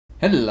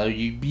Hello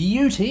you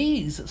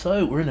beauties!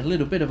 So we're in a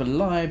little bit of a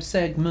live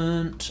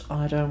segment.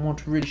 I don't want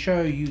to really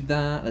show you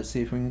that. Let's see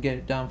if we can get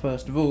it done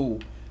first of all.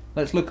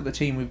 Let's look at the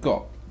team we've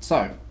got.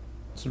 So,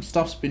 some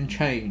stuff's been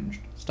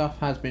changed. Stuff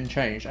has been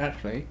changed,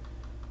 actually.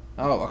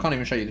 Oh, I can't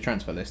even show you the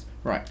transfer list.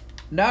 Right.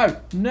 No!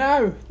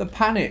 No! The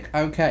panic!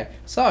 Okay,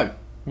 so,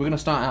 we're going to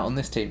start out on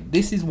this team.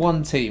 This is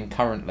one team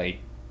currently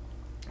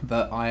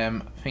that I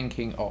am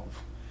thinking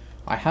of.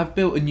 I have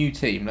built a new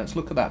team. Let's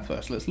look at that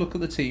first. Let's look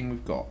at the team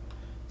we've got.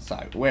 So,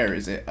 where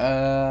is it?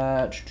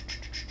 I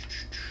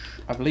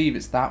believe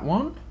it's that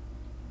one.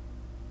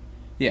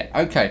 Yeah,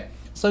 okay.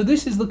 So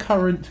this is the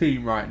current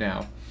team right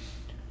now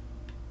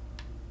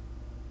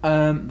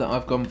that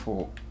I've gone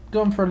for.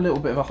 Gone for a little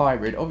bit of a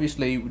hybrid.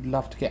 Obviously, we'd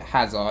love to get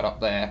Hazard up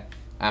there,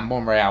 and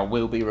Monreal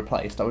will be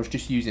replaced. I was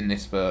just using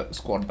this for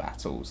squad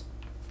battles.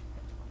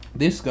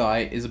 This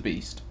guy is a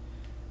beast.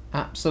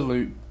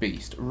 Absolute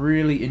beast.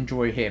 Really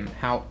enjoy him.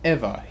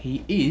 However,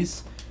 he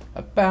is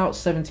about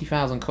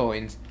 70,000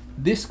 coins.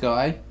 This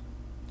guy,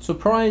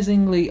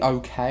 surprisingly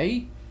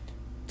okay,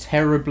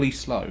 terribly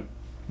slow,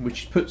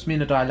 which puts me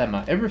in a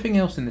dilemma. Everything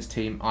else in this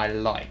team I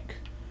like.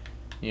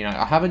 You know,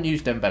 I haven't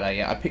used Dembele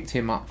yet. I picked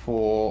him up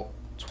for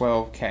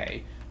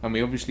 12k, and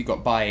we obviously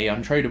got Bailly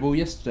untradeable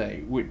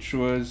yesterday, which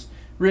was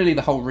really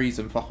the whole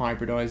reason for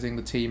hybridising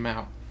the team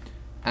out.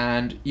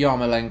 And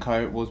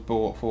Yarmolenko was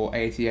bought for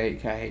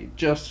 88k,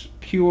 just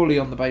purely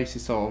on the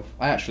basis of,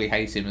 I actually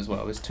hate him as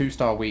well. This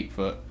 2-star weak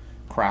foot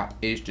crap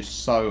is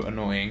just so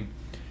annoying.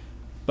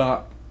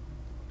 But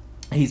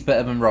he's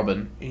better than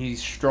Robin.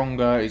 He's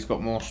stronger. He's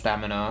got more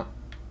stamina.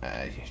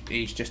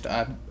 He's just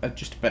a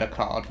better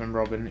card than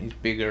Robin. He's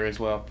bigger as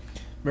well.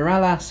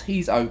 Morales,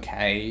 he's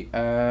okay.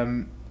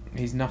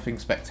 He's nothing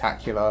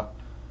spectacular,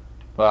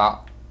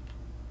 but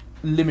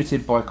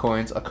limited by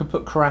coins. I could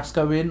put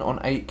Carrasco in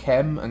on 8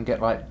 chem and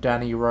get like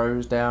Danny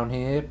Rose down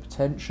here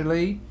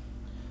potentially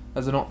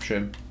as an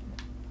option.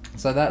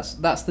 So that's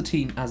the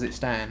team as it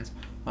stands.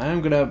 I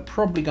am going to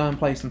probably go and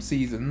play some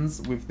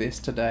seasons with this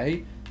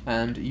today,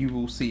 and you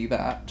will see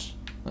that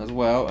as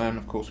well. And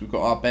of course we've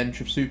got our bench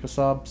of super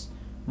subs.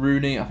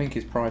 Rooney, I think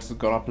his price has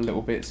gone up a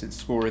little bit since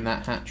scoring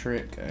that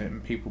hat-trick,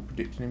 and people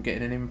predicting him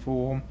getting an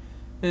inform.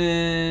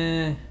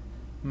 Maybe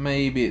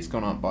it's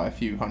gone up by a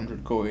few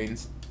hundred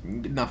coins.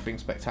 Nothing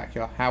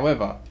spectacular.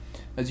 However,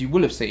 as you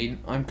will have seen,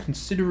 I'm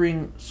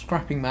considering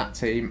scrapping that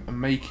team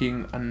and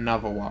making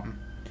another one.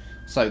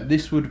 So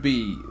this would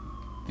be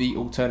the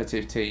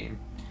alternative team.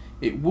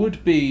 It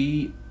would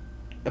be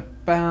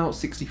about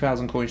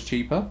 60,000 coins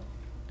cheaper,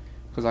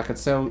 because I could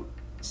sell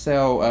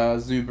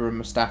Zuba and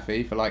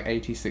Mustafi for like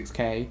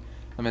 86k,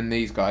 and then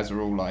these guys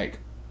are all like,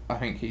 I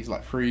think he's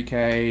like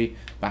 3k,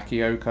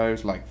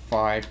 Bakayoko's like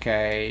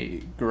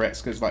 5k,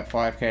 Goretzka's like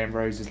 5k, and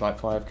Rose is like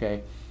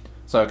 5k.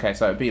 So okay,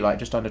 so it'd be like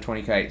just under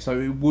 20k. So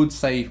it would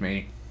save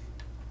me,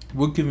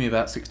 would give me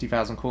about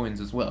 60,000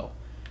 coins as well.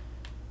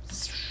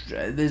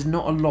 There's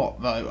not a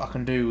lot though I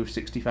can do with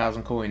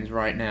 60,000 coins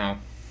right now.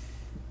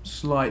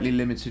 Slightly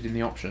limited in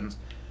the options.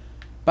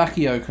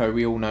 Bakayoko,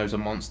 we all know, is a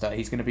monster.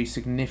 He's going to be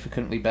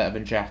significantly better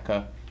than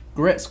Xhaka.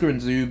 Goretzka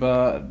and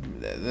Zuba,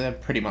 they're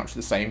pretty much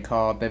the same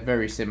card. They're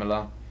very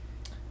similar.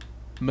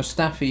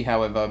 Mustafi,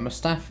 however,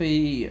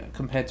 Mustafi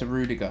compared to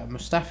Rudiger,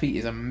 Mustafi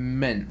is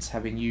immense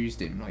having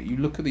used him. Like, you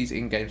look at these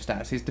in-game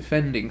stats, his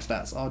defending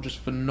stats are just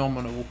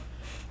phenomenal.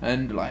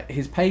 And like,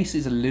 his pace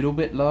is a little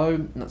bit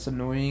low, that's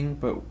annoying,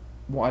 but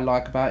what I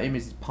like about him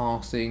is his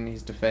passing,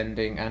 his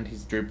defending, and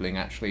his dribbling.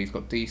 Actually, he's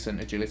got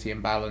decent agility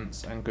and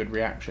balance and good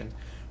reaction.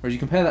 Whereas you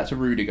compare that to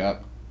Rudiger,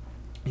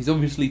 he's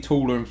obviously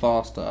taller and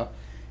faster.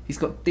 He's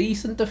got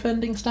decent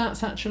defending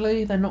stats,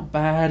 actually. They're not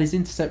bad. His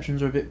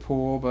interceptions are a bit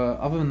poor, but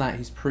other than that,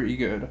 he's pretty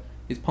good.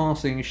 His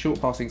passing, his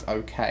short passing's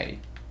okay.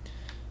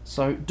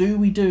 So, what do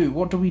we do?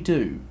 What do we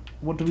do?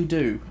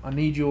 I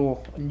need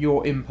your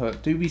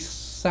input. Do we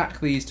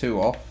sack these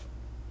two off?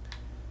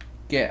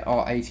 Get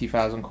our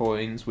 80,000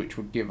 coins, which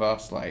would give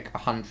us like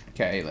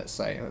 100k, let's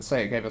say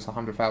it gave us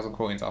 100,000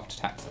 coins after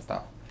tax and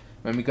stuff.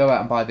 When we go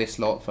out and buy this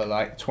lot for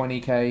like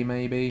 20k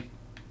maybe,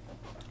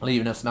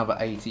 leaving us another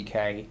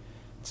 80k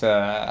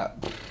to,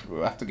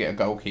 we'll have to get a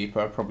goalkeeper.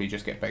 I'll probably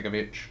just get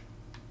Begovic.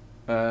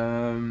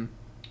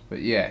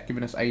 But yeah,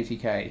 giving us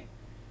 80k.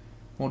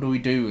 What do we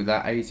do with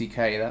that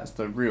 80k? That's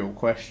the real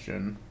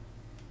question.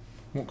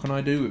 What can I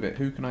do with it?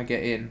 Who can I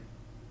get in?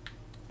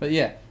 But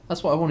yeah,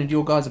 that's what I wanted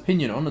your guys'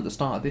 opinion on at the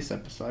start of this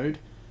episode.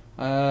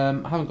 I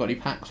haven't got any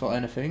packs or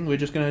anything. We're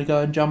just going to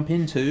go and jump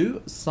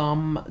into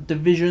some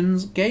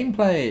Divisions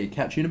gameplay.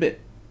 Catch you in a bit.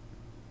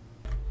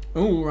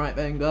 Alright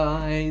then,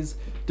 guys.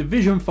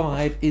 Division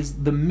 5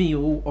 is the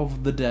meal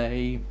of the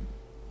day.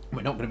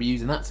 We're not going to be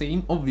using that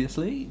team,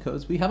 obviously,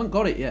 because we haven't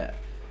got it yet.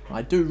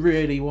 I do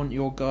really want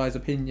your guys'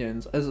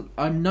 opinions, as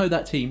I know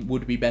that team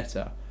would be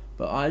better.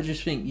 But I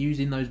just think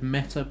using those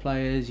meta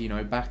players, you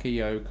know,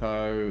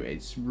 Bakayoko,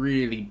 it's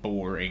really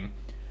boring.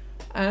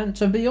 And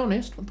to be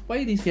honest, the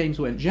way these games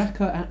went,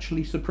 Xhaka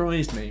actually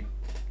surprised me.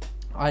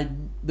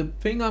 The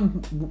thing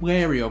I'm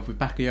wary of with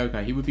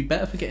Bakayoko, he would be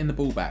better for getting the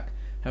ball back.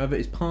 However,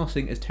 his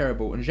passing is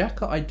terrible, and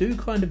Xhaka I do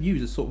kind of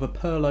use as sort of a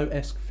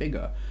Pirlo-esque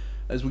figure.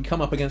 As we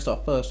come up against our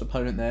first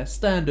opponent there,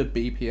 standard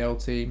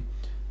BPL team,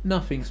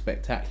 nothing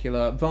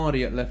spectacular.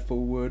 Vardy at left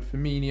forward,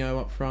 Firmino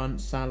up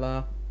front,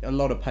 Salah, a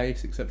lot of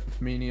pace except for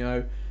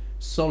Firmino.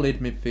 Solid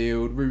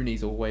midfield,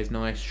 Rooney's always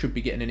nice, should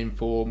be getting an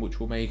inform, which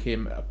will make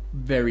him a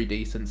very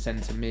decent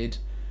centre mid.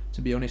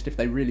 To be honest, if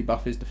they really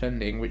buff his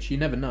defending, which you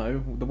never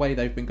know, the way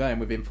they've been going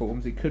with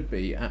informs, it could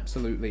be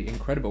absolutely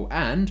incredible.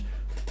 And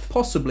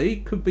possibly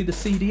could be the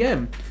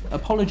CDM.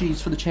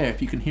 Apologies for the chair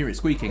if you can hear it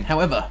squeaking.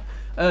 However,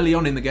 early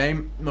on in the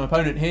game, my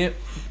opponent here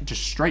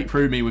just straight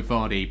through me with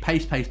Vardy.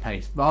 Pace, pace,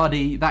 pace.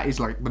 Vardy, that is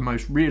like the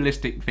most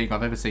realistic thing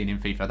I've ever seen in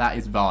FIFA. That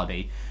is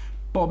Vardy.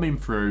 Bombing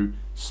through,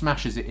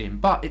 smashes it in.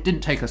 But it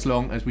didn't take us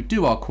long as we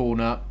do our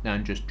corner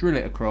and just drill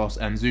it across,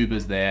 and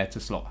Zuba's there to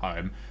slot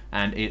home.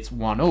 And it's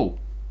 1-1.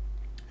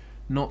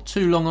 Not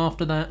too long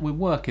after that, we're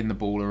working the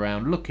ball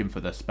around, looking for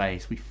the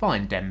space. We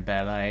find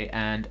Dembele,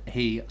 and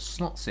he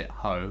slots it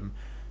home.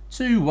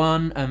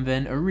 2-1, and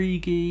then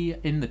Origi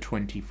in the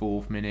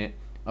 24th minute,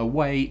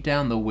 away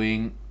down the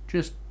wing,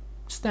 just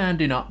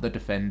standing up the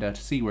defender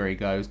to see where he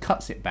goes,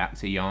 cuts it back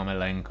to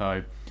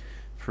Yarmolenko.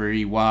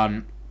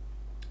 3-1.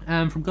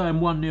 And from going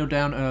 1-0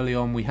 down early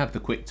on, we have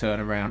the quick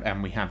turnaround,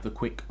 and we have the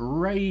quick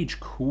rage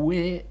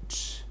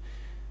quit.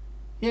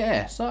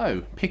 Yeah,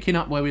 so, picking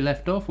up where we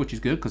left off, which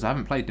is good, because I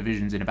haven't played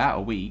Divisions in about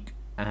a week.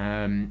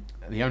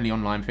 The only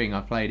online thing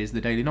I've played is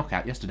the Daily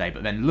Knockout yesterday,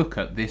 but then look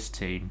at this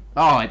team.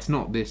 Oh, it's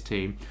not this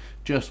team.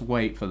 Just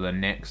wait for the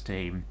next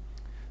team.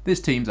 This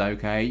team's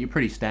okay, you're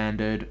pretty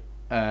standard,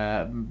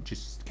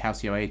 just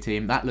Calcio A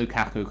team. That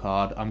Lukaku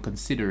card, I'm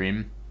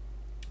considering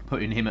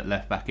putting him at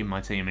left back in my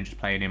team and just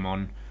playing him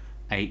on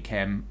 8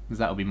 chem, because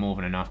that'll be more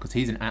than enough, because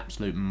he's an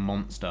absolute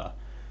monster.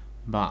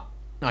 But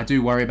I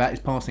do worry about his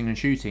passing and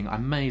shooting. I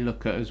may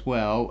look at as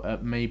well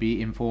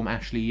maybe inform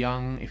Ashley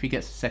Young if he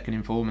gets a second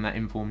inform and that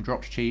inform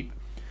drops cheap.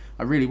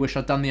 I really wish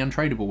I'd done the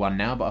untradeable one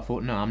now, but I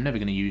thought no, I'm never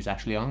going to use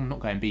Ashley Young. I'm not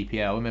going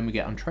BPL, and then we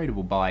get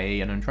untradeable Bailly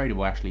and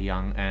untradeable Ashley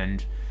Young,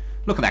 and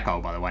look at that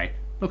goal, by the way.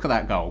 Look at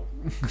that goal.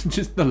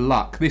 Just the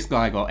luck. This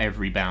guy got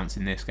every bounce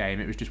in this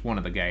game. It was just one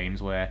of the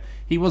games where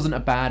he wasn't a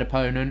bad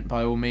opponent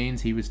by all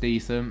means. He was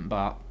decent,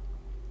 but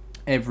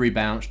every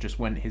bounce just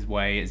went his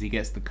way as he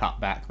gets the cut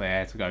back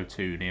there to go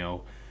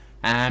 2-0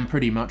 and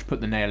pretty much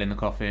put the nail in the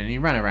coffin. He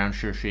ran around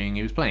shushing,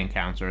 he was playing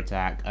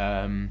counter-attack.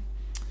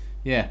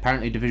 Yeah,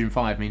 apparently Division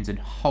 5 means a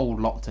whole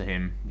lot to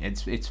him.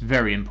 It's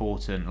very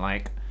important.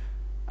 Like,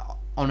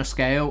 on a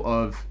scale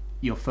of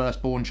your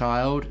firstborn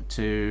child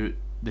to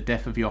the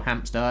death of your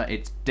hamster,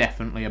 it's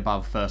definitely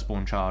above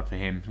firstborn child for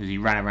him, because he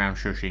ran around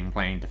shushing,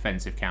 playing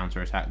defensive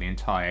counter-attack the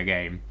entire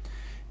game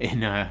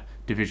in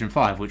Division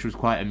 5, which was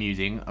quite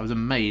amusing. I was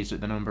amazed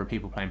at the number of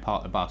people playing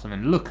Park the Bus. I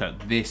mean, look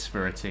at this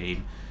for a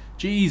team.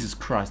 Jesus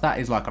Christ, that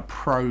is like a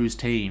pros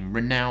team.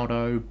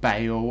 Ronaldo,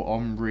 Bale,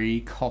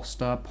 Omri,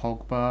 Costa,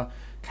 Pogba,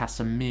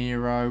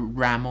 Casemiro,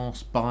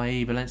 Ramos,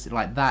 Bailly, Valencia.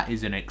 Like, that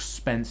is an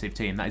expensive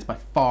team. That is by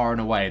far and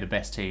away the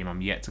best team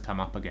I'm yet to come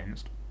up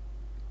against.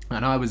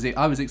 And I was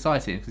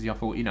excited because I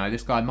thought, you know,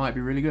 this guy might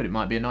be really good. It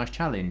might be a nice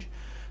challenge.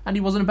 And he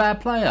wasn't a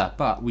bad player,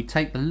 but we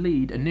take the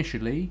lead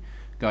initially,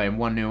 going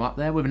 1-0 up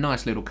there with a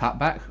nice little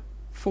cutback.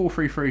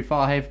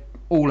 4-3-3-5,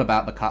 all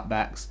about the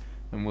cutbacks.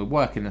 And we're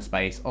working the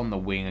space on the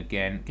wing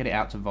again. Get it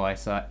out to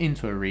Weiser,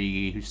 into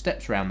Origi, who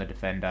steps around the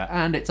defender.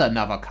 And it's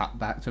another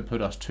cutback to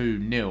put us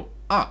 2-0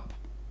 up.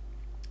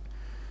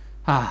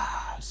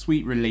 Ah,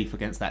 sweet relief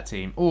against that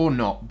team. Or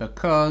not,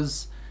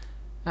 because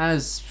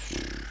as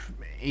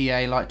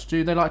EA like to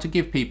do, they like to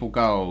give people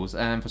goals.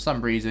 And for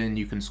some reason,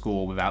 you can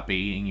score without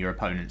beating your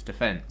opponent's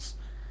defence.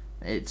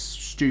 It's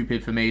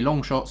stupid for me.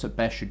 Long shots at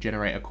best should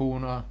generate a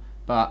corner.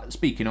 But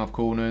speaking of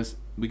corners,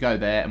 we go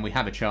there and we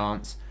have a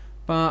chance.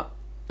 But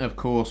of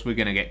course, we're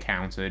going to get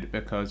countered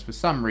because for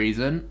some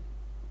reason,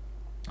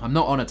 I'm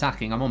not on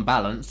attacking, I'm on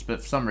balanced,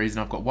 but for some reason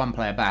I've got one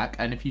player back,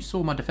 and if you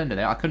saw my defender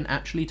there, I couldn't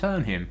actually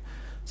turn him.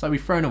 So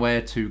we've thrown away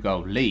a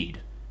 2-goal lead.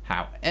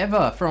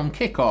 However, from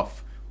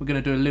kickoff, we're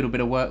going to do a little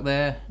bit of work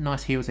there.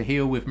 Nice heel to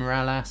heel with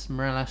Morales.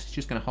 Morales is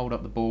just going to hold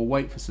up the ball,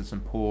 wait for some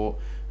support,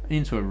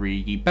 into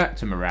Origi, back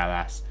to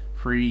Morales.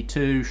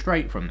 3-2,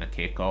 straight from the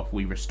kickoff,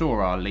 we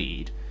restore our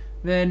lead.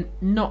 Then,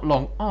 not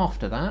long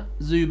after that,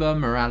 Zuba,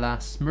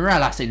 Morales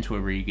into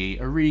Origi,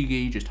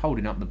 Origi just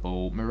holding up the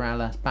ball,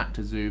 Morales back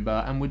to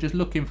Zuba, and we're just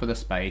looking for the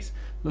space,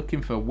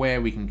 looking for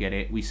where we can get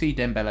it. We see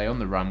Dembele on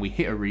the run, we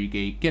hit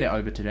Origi, get it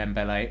over to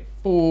Dembele,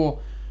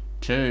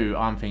 4-2.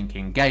 I'm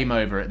thinking game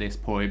over at this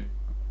point.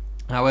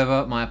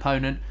 However, my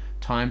opponent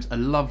times a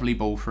lovely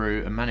ball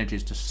through and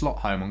manages to slot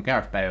home on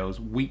Gareth Bale's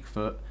weak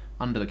foot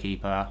under the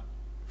keeper,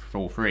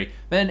 4-3.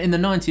 Then in the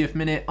 90th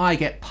minute, I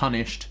get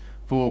punished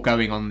for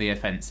going on the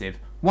offensive.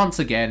 Once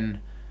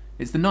again,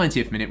 it's the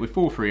 90th minute, we're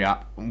 4-3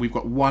 up, and we've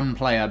got one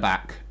player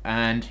back,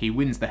 and he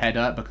wins the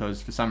header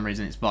because for some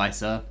reason it's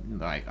Weiser.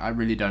 Like, I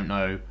really don't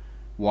know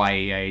why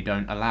EA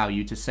don't allow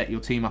you to set your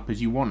team up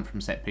as you want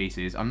from set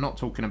pieces. I'm not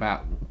talking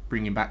about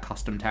bringing back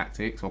custom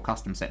tactics or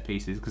custom set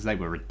pieces because they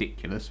were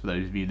ridiculous for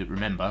those of you that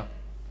remember.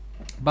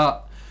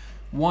 But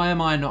Why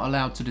am I not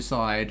allowed to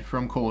decide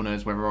from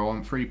corners whether I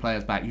want 3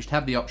 players back? You should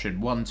have the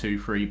option 1, 2,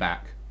 3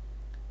 back,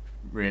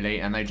 really,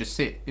 and they just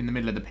sit in the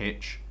middle of the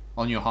pitch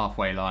on your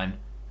halfway line,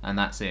 and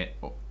that's it.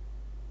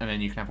 And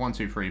then you can have 1,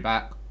 2, 3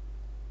 back,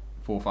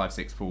 4, 5,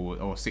 6 forward,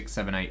 or 6,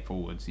 7, 8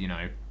 forwards. You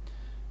know,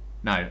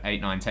 no,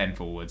 8, 9, 10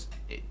 forwards,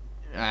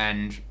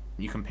 and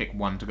you can pick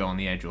 1 to go on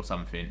the edge or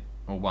something,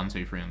 or 1,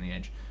 2, 3 on the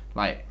edge.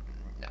 Like,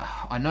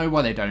 I know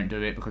why they don't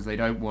do it, because they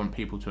don't want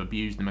people to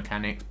abuse the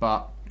mechanics,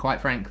 but quite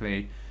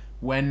frankly,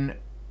 when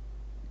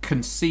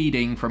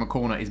conceding from a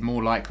corner is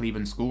more likely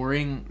than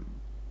scoring,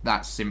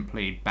 that's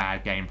simply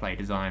bad gameplay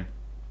design.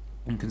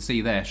 You can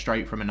see there,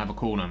 straight from another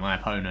corner, my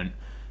opponent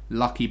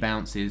lucky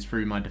bounces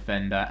through my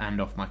defender and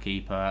off my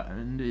keeper,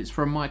 and it's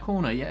from my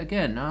corner yet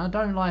again. I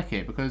don't like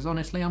it, because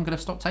honestly I'm going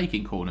to stop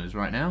taking corners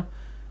right now.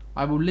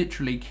 I will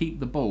literally keep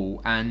the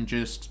ball and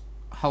just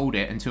hold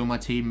it until my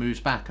team moves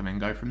back and then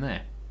go from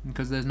there,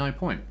 because there's no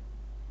point.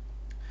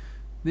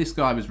 This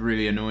guy was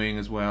really annoying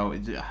as well.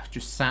 It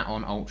just sat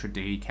on Ultra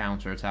D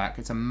counter attack.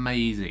 It's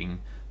amazing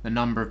the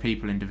number of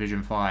people in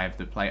Division 5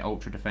 that play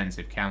ultra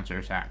defensive counter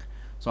attack.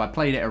 So I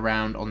played it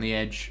around on the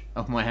edge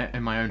of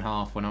in my own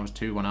half when I was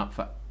 2-1 up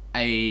for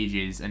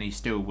ages, and he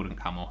still wouldn't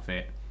come off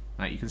it.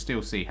 Like, you can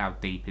still see how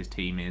deep his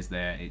team is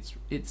there.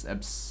 It's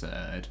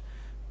absurd,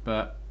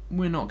 but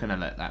we're not going to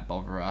let that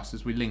bother us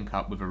as we link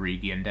up with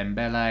Origi and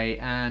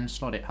Dembele and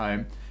slot it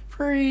home.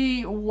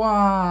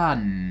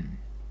 3-1.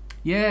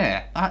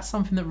 Yeah, that's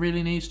something that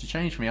really needs to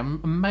change for me. I'm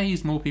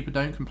amazed more people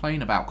don't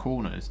complain about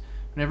corners.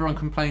 When everyone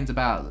complains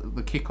about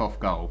the kickoff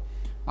goal,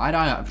 I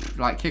don't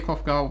like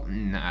kickoff goal.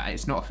 Nah,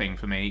 it's not a thing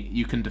for me.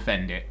 You can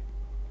defend it.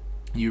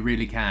 You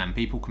really can.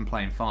 People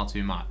complain far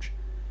too much.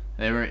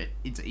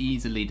 It's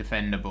easily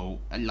defendable.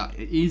 Like,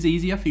 it is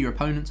easier for your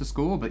opponent to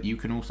score, but you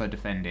can also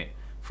defend it.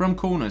 From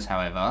corners,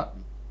 however,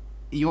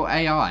 your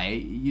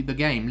AI, the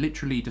game,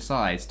 literally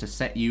decides to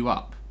set you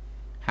up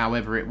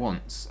however it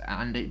wants,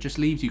 and it just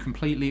leaves you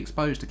completely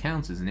exposed to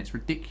counters, and it's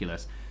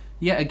ridiculous.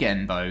 Yet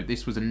again, though,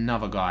 this was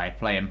another guy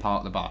playing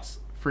park the bus.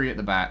 3 at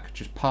the back,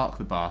 just park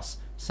the bus,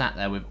 sat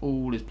there with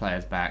all his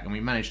players back, and we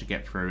managed to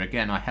get through.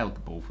 Again, I held the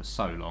ball for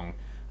so long,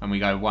 and we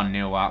go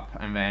 1-0 up,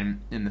 and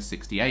then in the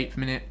 68th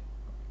minute,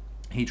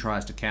 he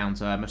tries to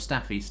counter.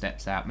 Mustafi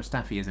steps out.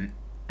 Mustafi is an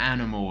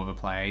animal of a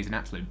player. He's an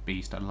absolute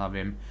beast. I love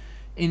him.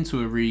 Into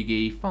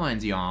Origi,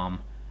 finds the arm,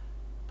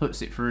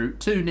 puts it through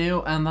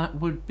 2-0, and that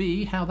would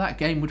be how that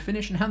game would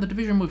finish and how the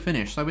division would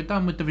finish. So we're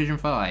done with Division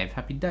 5.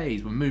 Happy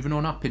days. We're moving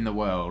on up in the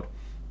world.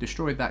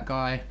 Destroyed that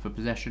guy for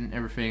possession,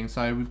 everything.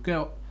 So we've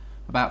got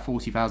about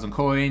 40,000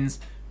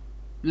 coins.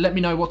 Let me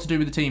know what to do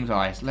with the team,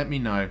 guys. Let me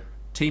know.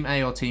 Team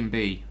A or Team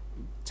B.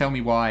 Tell me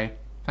why.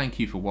 Thank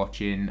you for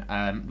watching.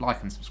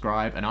 Like and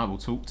subscribe, and I will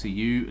talk to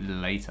you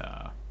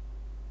later.